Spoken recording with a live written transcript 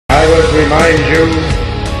remind you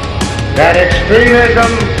that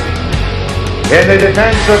extremism in the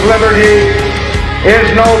defense of liberty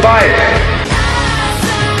is no vice.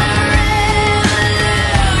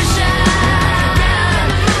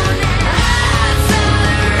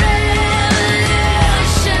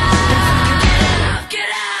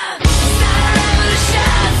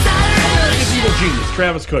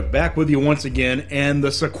 Travis Cook back with you once again, and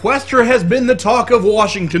the sequester has been the talk of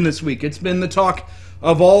Washington this week. It's been the talk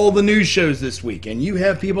of all the news shows this week, and you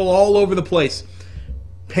have people all over the place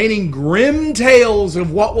painting grim tales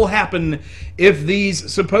of what will happen if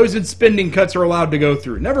these supposed spending cuts are allowed to go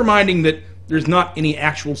through. Never minding that there's not any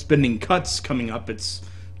actual spending cuts coming up. It's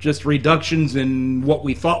just reductions in what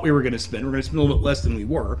we thought we were going to spend. We're going to spend a little bit less than we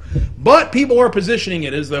were. But people are positioning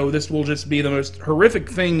it as though this will just be the most horrific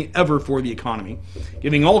thing ever for the economy,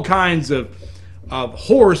 giving all kinds of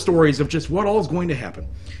horror stories of just what all is going to happen.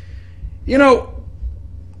 You know,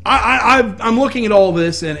 I'm looking at all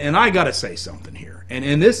this, and I got to say something here.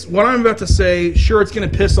 And this, what I'm about to say, sure, it's going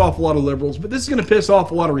to piss off a lot of liberals, but this is going to piss off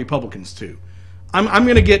a lot of Republicans too. I'm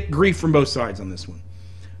going to get grief from both sides on this one.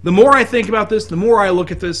 The more I think about this, the more I look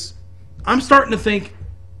at this, I'm starting to think,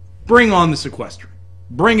 bring on the sequester.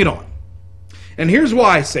 Bring it on. And here's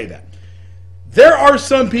why I say that. There are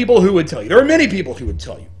some people who would tell you, there are many people who would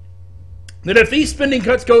tell you, that if these spending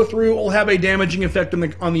cuts go through, it will have a damaging effect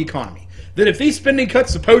on the economy. That if these spending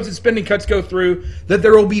cuts, supposed spending cuts go through, that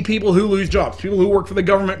there will be people who lose jobs. People who work for the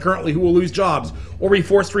government currently who will lose jobs, or be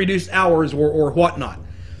forced to reduce hours, or whatnot.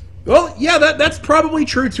 Well, yeah, that's probably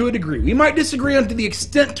true to a degree. We might disagree on to the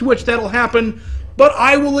extent to which that'll happen, but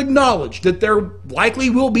I will acknowledge that there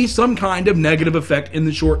likely will be some kind of negative effect in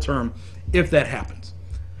the short term if that happens.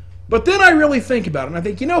 But then I really think about it, and I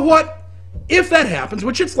think, you know what? If that happens,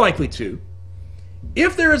 which it's likely to,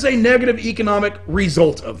 if there is a negative economic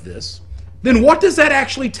result of this, then what does that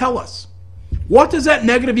actually tell us? What does that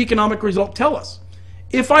negative economic result tell us?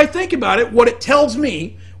 If I think about it, what it tells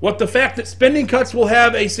me, what the fact that spending cuts will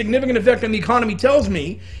have a significant effect on the economy tells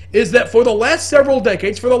me, is that for the last several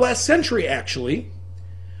decades, for the last century actually,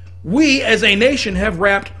 we as a nation have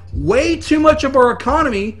wrapped way too much of our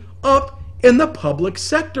economy up in the public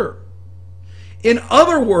sector. In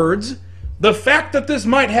other words, the fact that this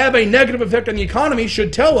might have a negative effect on the economy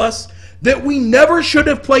should tell us that we never should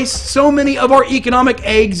have placed so many of our economic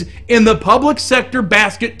eggs in the public sector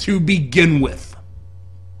basket to begin with.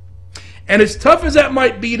 And as tough as that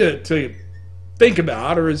might be to think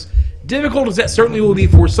about, or as difficult as that certainly will be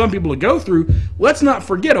for some people to go through, let's not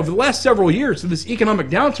forget, over the last several years of this economic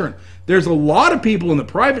downturn, there's a lot of people in the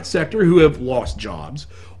private sector who have lost jobs,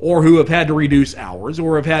 or who have had to reduce hours,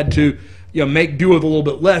 or have had to make do with a little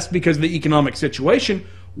bit less because of the economic situation.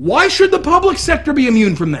 Why should the public sector be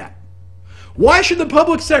immune from that? Why should the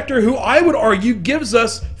public sector, who I would argue gives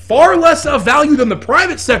us far less of value than the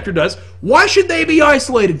private sector does, why should they be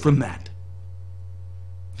isolated from that?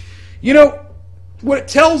 You know, what it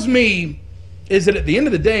tells me is that at the end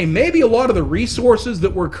of the day, maybe a lot of the resources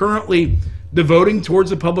that we're currently devoting towards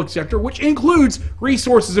the public sector, which includes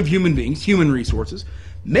resources of human beings, human resources,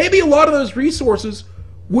 maybe a lot of those resources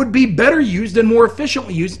would be better used and more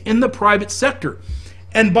efficiently used in the private sector.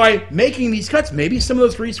 And by making these cuts, maybe some of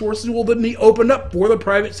those resources will then be opened up for the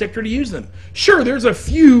private sector to use them. Sure, there's a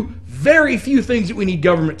few, very few things that we need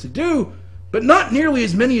government to do, but not nearly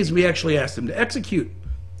as many as we actually ask them to execute.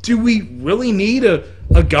 Do we really need a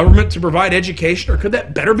government to provide education, or could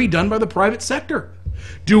that better be done by the private sector?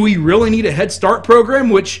 Do we really need a Head Start program,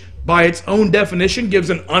 which by its own definition gives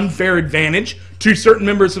an unfair advantage to certain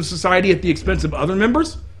members of society at the expense of other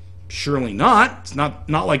members? Surely not. It's not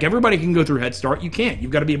like everybody can go through Head Start. You can't. You've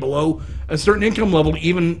got to be below a certain income level to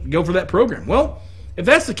even go for that program. Well, if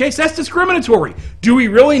that's the case, that's discriminatory. Do we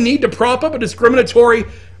really need to prop up a discriminatory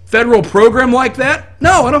federal program like that?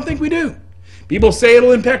 No, I don't think we do. People say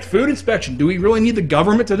it'll impact food inspection. Do we really need the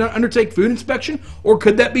government to undertake food inspection? Or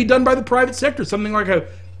could that be done by the private sector?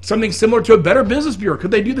 Something similar to a Better Business Bureau.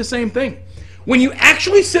 Could they do the same thing? When you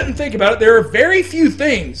actually sit and think about it, there are very few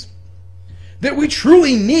things that we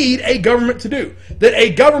truly need a government to do, that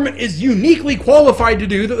a government is uniquely qualified to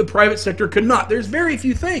do that the private sector could not. There's very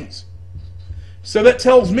few things. So that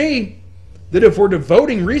tells me that if we're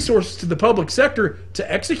devoting resources to the public sector to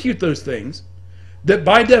execute those things, that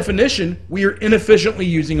by definition, we are inefficiently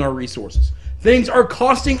using our resources. Things are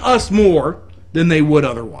costing us more than they would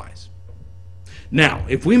otherwise. Now,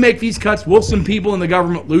 if we make these cuts, will some people in the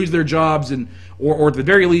government lose their jobs or at the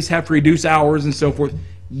very least have to reduce hours and so forth?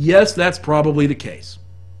 Yes, that's probably the case.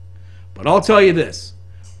 But I'll tell you this,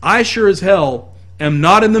 I sure as hell am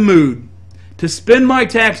not in the mood to spend my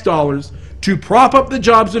tax dollars to prop up the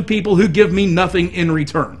jobs of people who give me nothing in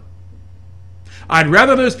return. I'd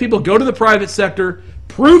rather those people go to the private sector,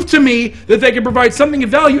 prove to me that they can provide something of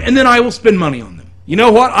value, and then I will spend money on them. You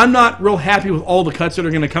know what? I'm not real happy with all the cuts that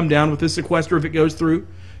are going to come down with this sequester if it goes through.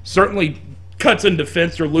 Certainly, cuts in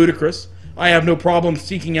defense are ludicrous. I have no problem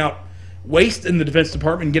seeking out waste in the Defense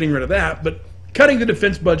Department and getting rid of that, but cutting the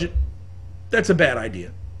defense budget, that's a bad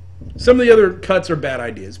idea. Some of the other cuts are bad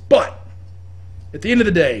ideas, but at the end of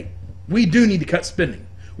the day, we do need to cut spending.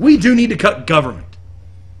 We do need to cut government.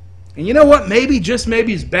 And you know what? Maybe, just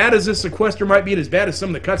maybe, as bad as this sequester might be and as bad as some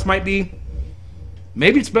of the cuts might be,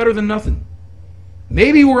 maybe it's better than nothing.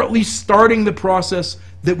 Maybe we're at least starting the process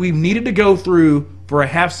that we've needed to go through for a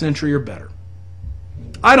half century or better.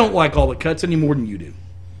 I don't like all the cuts any more than you do.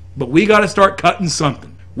 But we got to start cutting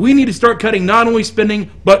something. We need to start cutting not only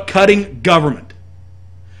spending, but cutting government.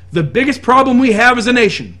 The biggest problem we have as a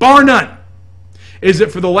nation, bar none, is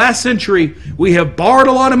that for the last century, we have borrowed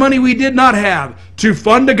a lot of money we did not have to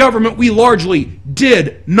fund a government we largely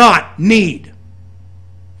did not need.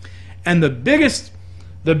 And the biggest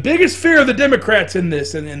fear of the Democrats in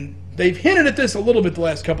this, and they've hinted at this a little bit the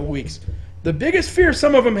last couple of weeks, the biggest fear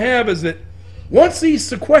some of them have is that once these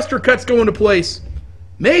sequester cuts go into place,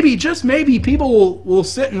 maybe, just maybe, people will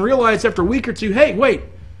sit and realize after a week or two, hey, wait,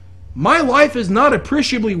 my life is not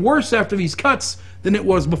appreciably worse after these cuts than it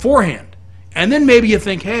was beforehand. And then maybe you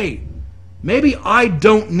think, hey, maybe I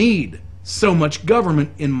don't need so much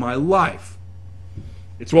government in my life.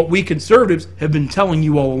 It's what we conservatives have been telling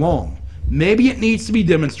you all along. Maybe it needs to be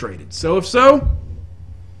demonstrated. So if so,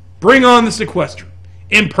 bring on the sequester.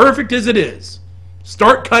 Imperfect as it is,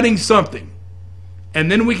 start cutting something. And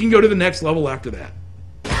then we can go to the next level after that.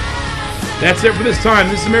 That's it for this time.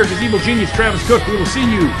 This is America's Evil Genius, Travis Cook. We will see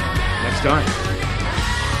you next time.